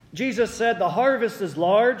Jesus said, "The harvest is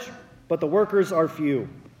large, but the workers are few."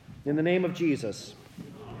 In the name of Jesus.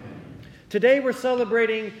 Amen. Today we're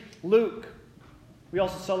celebrating Luke. We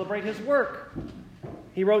also celebrate his work.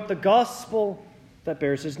 He wrote the gospel that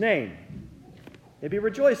bears his name. Maybe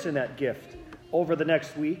rejoice in that gift over the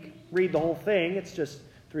next week. Read the whole thing. It's just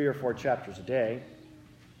 3 or 4 chapters a day.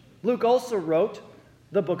 Luke also wrote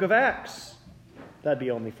the book of Acts. That'd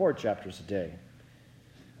be only 4 chapters a day.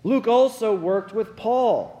 Luke also worked with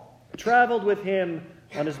Paul, traveled with him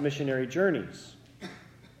on his missionary journeys.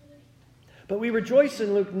 But we rejoice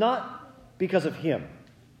in Luke not because of him.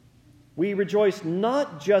 We rejoice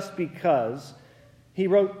not just because he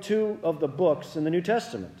wrote 2 of the books in the New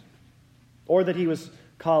Testament, or that he was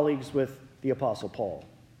colleagues with the Apostle Paul.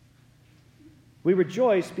 We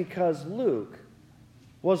rejoice because Luke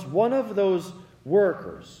was one of those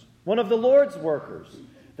workers, one of the Lord's workers,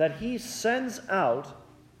 that he sends out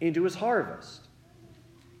into his harvest.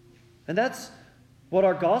 And that's what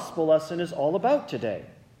our gospel lesson is all about today.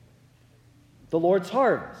 The Lord's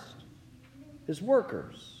harvest, his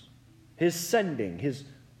workers, his sending, his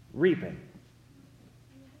reaping.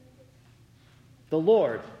 The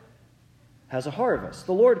Lord has a harvest.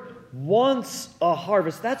 The Lord wants a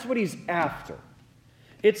harvest. That's what he's after.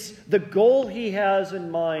 It's the goal he has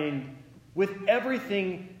in mind with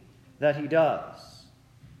everything that he does.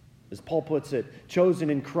 As Paul puts it, chosen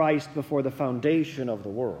in Christ before the foundation of the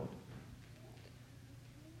world.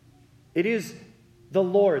 It is the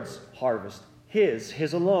Lord's harvest,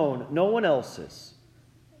 his alone, no one else's.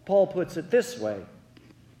 Paul puts it this way: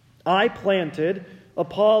 I planted,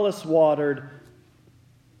 Apollos watered,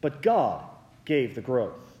 but God gave the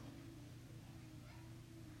growth.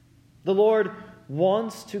 The Lord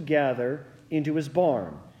wants to gather into his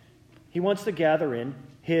barn. He wants to gather in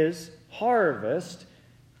his harvest.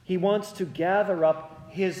 He wants to gather up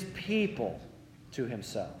his people to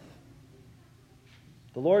himself.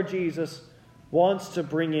 The Lord Jesus wants to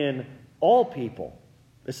bring in all people,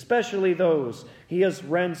 especially those he has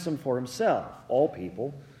ransomed for himself, all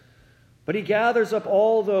people. But he gathers up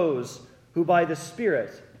all those who by the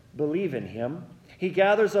Spirit believe in him. He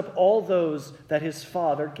gathers up all those that his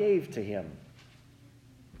Father gave to him.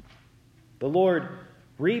 The Lord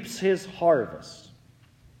reaps his harvest.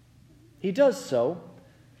 He does so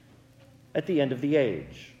at the end of the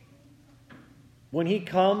age. When he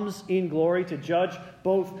comes in glory to judge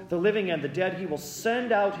both the living and the dead, he will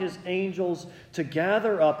send out his angels to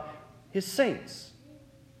gather up his saints.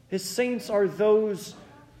 His saints are those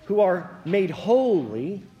who are made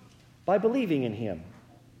holy by believing in him.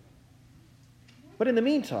 But in the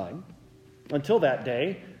meantime, until that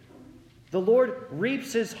day, the Lord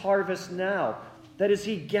reaps his harvest now. That is,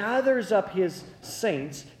 he gathers up his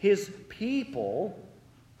saints, his people,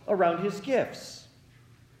 around his gifts.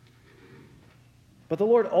 But the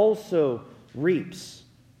Lord also reaps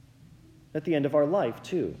at the end of our life,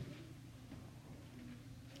 too.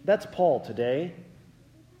 That's Paul today.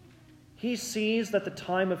 He sees that the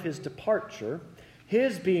time of his departure,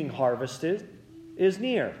 his being harvested, is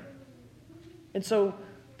near. And so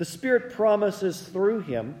the Spirit promises through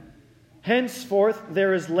him, henceforth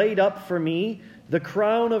there is laid up for me the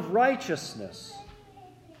crown of righteousness,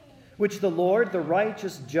 which the Lord, the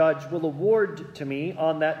righteous judge, will award to me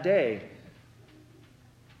on that day.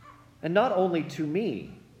 And not only to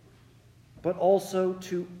me, but also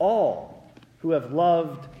to all who have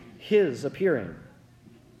loved his appearing.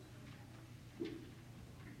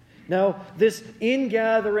 Now, this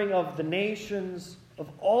ingathering of the nations, of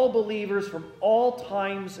all believers from all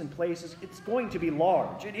times and places, it's going to be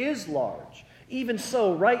large. It is large. Even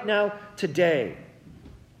so, right now, today,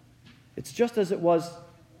 it's just as it was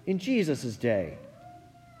in Jesus' day,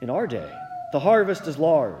 in our day. The harvest is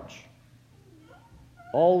large.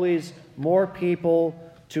 Always more people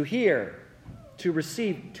to hear, to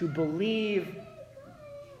receive, to believe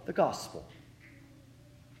the gospel.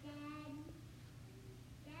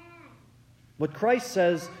 What Christ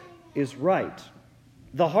says is right.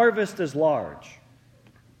 The harvest is large.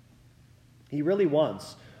 He really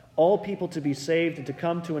wants all people to be saved and to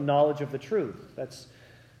come to a knowledge of the truth. That's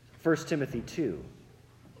 1 Timothy 2.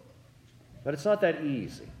 But it's not that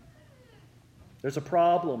easy. There's a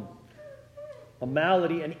problem, a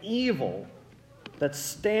malady, an evil that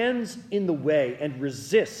stands in the way and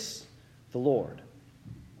resists the Lord.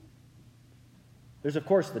 There's, of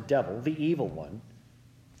course, the devil, the evil one.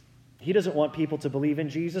 He doesn't want people to believe in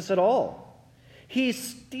Jesus at all. He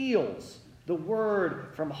steals the word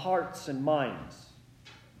from hearts and minds,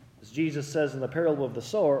 as Jesus says in the parable of the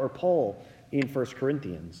sower, or Paul in 1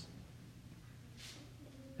 Corinthians.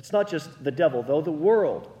 It's not just the devil, though. The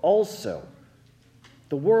world also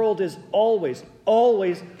The world is always,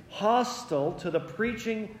 always hostile to the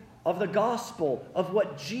preaching of the gospel, of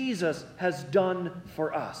what Jesus has done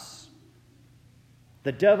for us.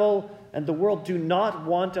 The devil and the world do not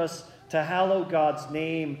want us to hallow God's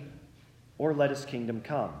name or let his kingdom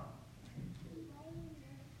come.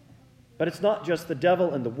 But it's not just the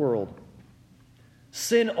devil and the world.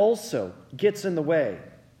 Sin also gets in the way.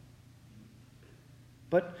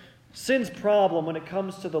 But sin's problem when it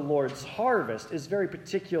comes to the Lord's harvest is very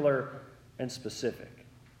particular and specific.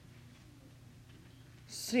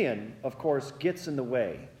 Sin, of course, gets in the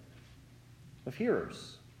way of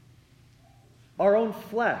hearers. Our own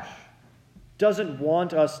flesh doesn't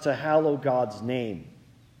want us to hallow God's name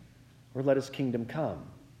or let his kingdom come.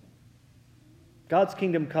 God's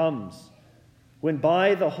kingdom comes when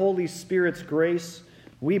by the Holy Spirit's grace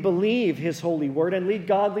we believe his holy word and lead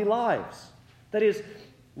godly lives. That is,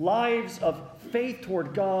 lives of faith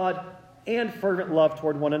toward God and fervent love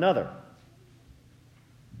toward one another.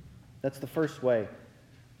 That's the first way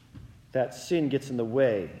that sin gets in the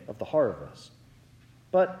way of the harvest.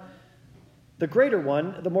 But the greater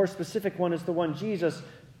one, the more specific one, is the one Jesus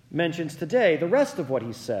mentions today, the rest of what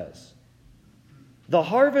he says. The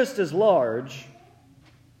harvest is large,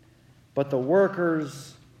 but the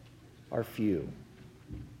workers are few.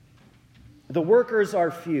 The workers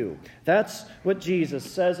are few. That's what Jesus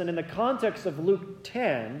says. And in the context of Luke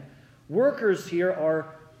 10, workers here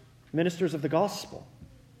are ministers of the gospel.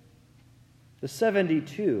 The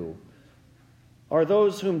 72 are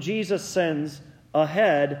those whom Jesus sends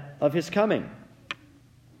ahead of his coming.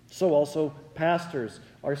 So also pastors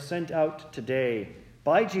are sent out today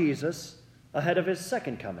by Jesus ahead of his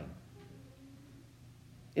second coming.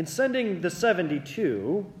 In sending the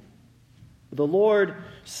 72, the Lord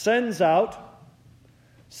sends out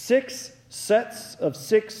 6 sets of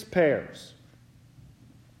 6 pairs.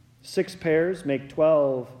 6 pairs make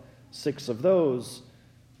 12. 6 of those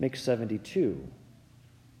make 72.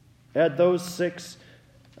 Add those 6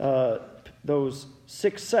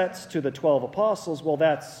 sets to the 12 apostles, well,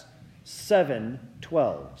 that's 7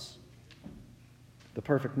 12s. The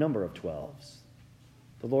perfect number of 12s.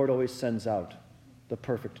 The Lord always sends out the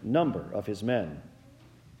perfect number of his men.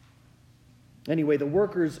 Anyway, the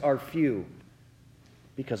workers are few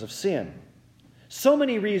because of sin. So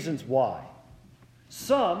many reasons why.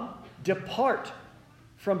 Some depart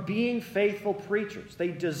from being faithful preachers. They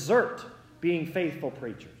desert being faithful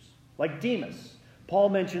preachers. Like Demas. Paul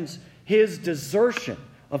mentions his desertion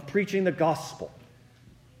of preaching the gospel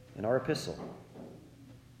in our epistle.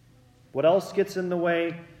 What else gets in the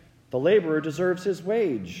way? The laborer deserves his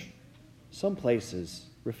wage. Some places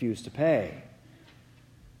refuse to pay.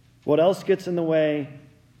 What else gets in the way?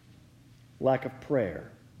 Lack of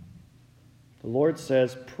prayer. The Lord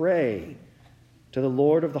says, pray to the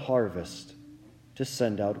Lord of the harvest to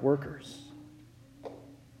send out workers.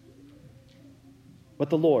 But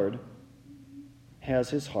the Lord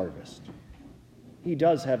has his harvest. He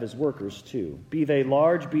does have his workers too. Be they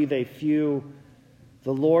large, be they few,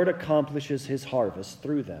 the Lord accomplishes his harvest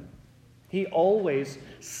through them. He always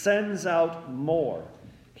sends out more.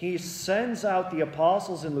 He sends out the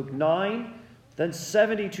apostles in Luke 9, then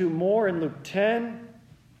 72 more in Luke 10.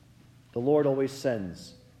 The Lord always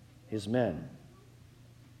sends his men.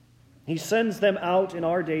 He sends them out in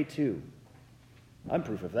our day too. I'm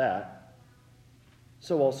proof of that.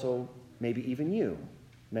 So also maybe even you,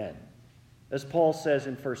 men. As Paul says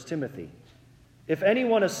in 1 Timothy, if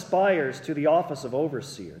anyone aspires to the office of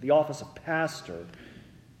overseer, the office of pastor,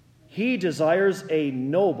 he desires a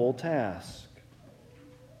noble task.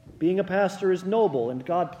 Being a pastor is noble and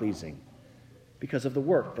God-pleasing because of the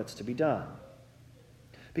work that's to be done.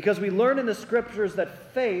 Because we learn in the Scriptures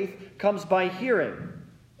that faith comes by hearing.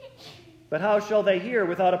 But how shall they hear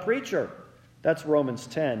without a preacher? That's Romans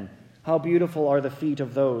 10. How beautiful are the feet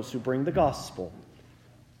of those who bring the gospel.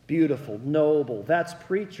 Beautiful, noble, that's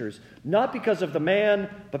preachers. Not because of the man,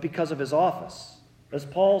 but because of his office. As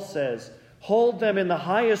Paul says, hold them in the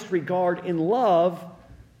highest regard in love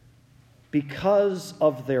because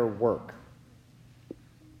of their work.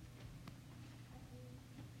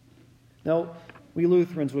 Now, we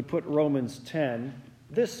Lutherans would put Romans 10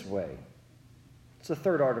 this way. It's the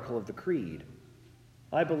third article of the Creed.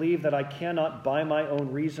 I believe that I cannot by my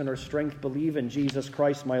own reason or strength believe in Jesus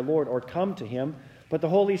Christ my Lord or come to him, but the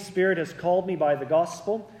Holy Spirit has called me by the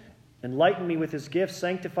gospel, enlightened me with his gifts,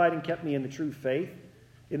 sanctified and kept me in the true faith.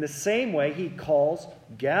 In the same way, he calls,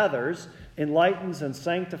 gathers, enlightens, and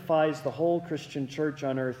sanctifies the whole Christian church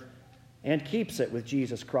on earth and keeps it with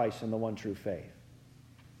Jesus Christ in the one true faith.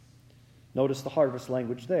 Notice the harvest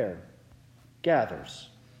language there. Gathers.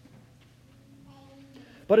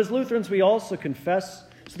 But as Lutherans, we also confess,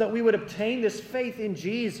 so that we would obtain this faith in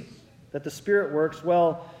Jesus, that the Spirit works,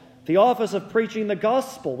 well, the office of preaching the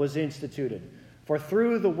gospel was instituted. For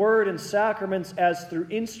through the word and sacraments, as through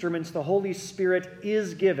instruments, the Holy Spirit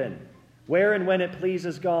is given, where and when it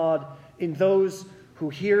pleases God, in those who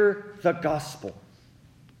hear the gospel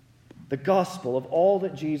of all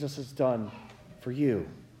that Jesus has done for you,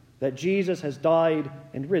 that Jesus has died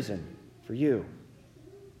and risen for you.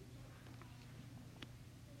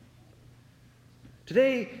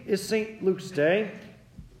 Today is St. Luke's Day.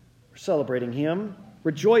 We're celebrating him,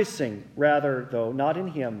 rejoicing rather, though, not in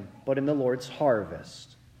him, but in the Lord's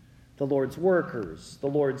harvest, the Lord's workers, the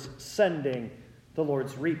Lord's sending, the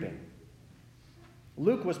Lord's reaping.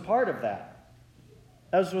 Luke was part of that,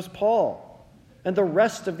 as was Paul and the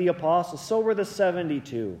rest of the apostles. So were the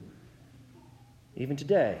 72. Even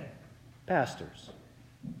today, pastors.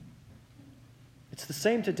 It's the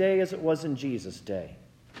same today as it was in Jesus' day.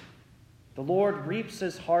 The Lord reaps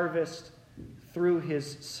his harvest through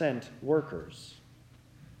his sent workers.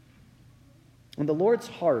 And the Lord's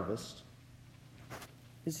harvest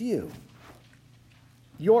is you.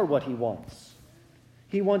 You're what he wants.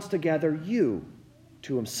 He wants to gather you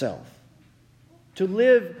to himself, to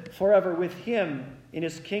live forever with him in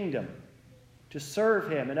his kingdom, to serve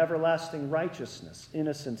him in everlasting righteousness,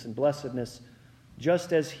 innocence, and blessedness,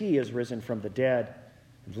 just as he is risen from the dead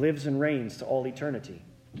and lives and reigns to all eternity.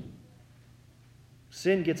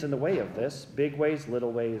 Sin gets in the way of this, big ways,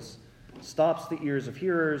 little ways, stops the ears of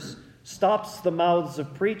hearers, stops the mouths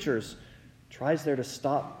of preachers, tries to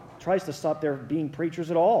stop their being preachers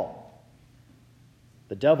at all.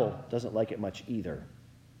 The devil doesn't like it much either.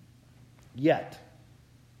 Yet,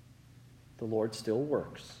 the Lord still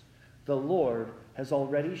works. The Lord has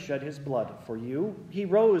already shed his blood for you. He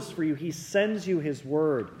rose for you. He sends you his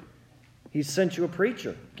word. He sent you a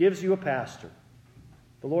preacher, gives you a pastor.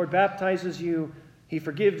 The Lord baptizes you. He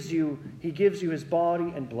forgives you. He gives you his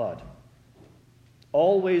body and blood.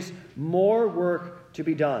 Always more work to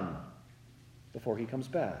be done before he comes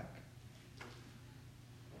back.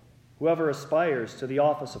 Whoever aspires to the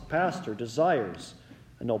office of pastor desires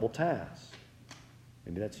a noble task.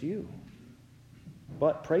 Maybe that's you.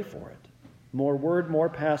 But pray for it. More word, more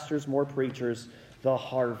pastors, more preachers. The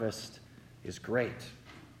harvest is great.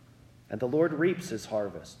 And the Lord reaps his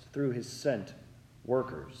harvest through his sent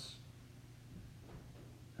workers.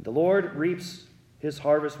 And the Lord reaps his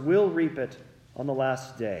harvest, will reap it on the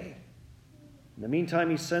last day. In the meantime,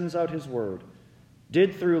 he sends out his word.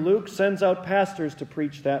 Did through Luke, sends out pastors to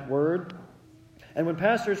preach that word. And when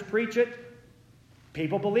pastors preach it,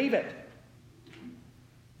 people believe it.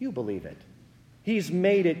 You believe it. He's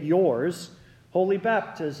made it yours. Holy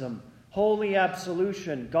baptism, holy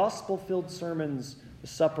absolution, gospel-filled sermons, the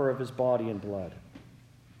supper of his body and blood.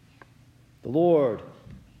 The Lord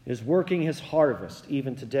is working his harvest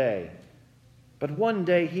even today. But one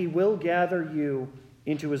day he will gather you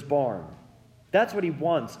into his barn. That's what he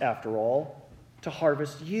wants, after all, to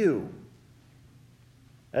harvest you.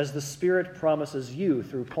 As the Spirit promises you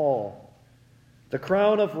through Paul, the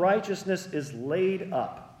crown of righteousness is laid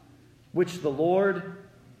up, which the Lord,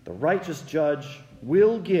 the righteous judge,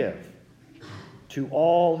 will give to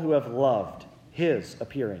all who have loved his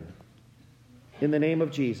appearing. In the name of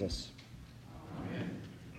Jesus.